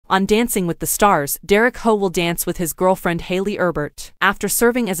On Dancing with the Stars, Hough will dance with his girlfriend Hayley Erbert. After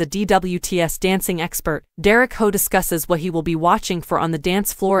serving as a DWTS dancing expert, Hough discusses what he will be watching for on the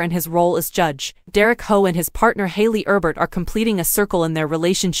dance floor and his role as judge. Hough and his partner Hayley Erbert are completing a circle in their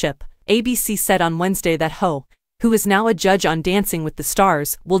relationship. ABC said on Wednesday that Hough, who is now a judge on Dancing with the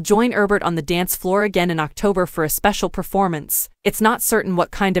Stars, will join Erbert on the dance floor again in October for a special performance. It's not certain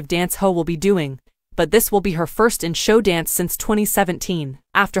what kind of dance Hough will be doing, but this will be her first in-show dance since 2017.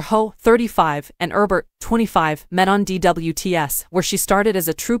 After Hough, 35, and Erbert, 25, met on DWTS, where she started as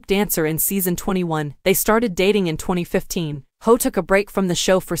a troupe dancer in season 21, they started dating in 2015. Hough took a break from the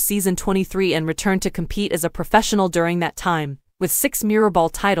show for season 23 and returned to compete as a professional during that time. With 6 Mirrorball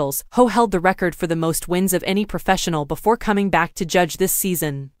titles, Hough held the record for the most wins of any professional before coming back to judge this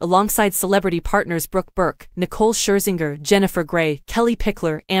season. Alongside celebrity partners Brooke Burke, Nicole Scherzinger, Jennifer Grey, Kelly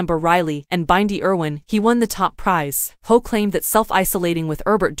Pickler, Amber Riley, and Bindi Irwin, he won the top prize. Hough claimed that self-isolating with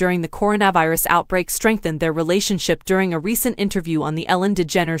Erbert during the coronavirus outbreak strengthened their relationship during a recent interview on the Ellen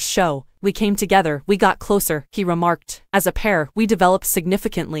DeGeneres show. "We came together, we got closer," he remarked. "As a pair, we developed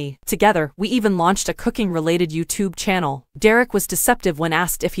significantly. Together, we even launched a cooking-related YouTube channel." Derek was deceptive when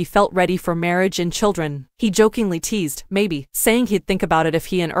asked if he felt ready for marriage and children. He jokingly teased, maybe, saying he'd think about it if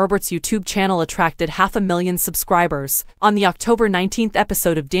he and Erbert's YouTube channel attracted 500,000 subscribers. On the October 19th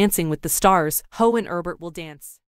episode of Dancing with the Stars, Hough and Erbert will dance.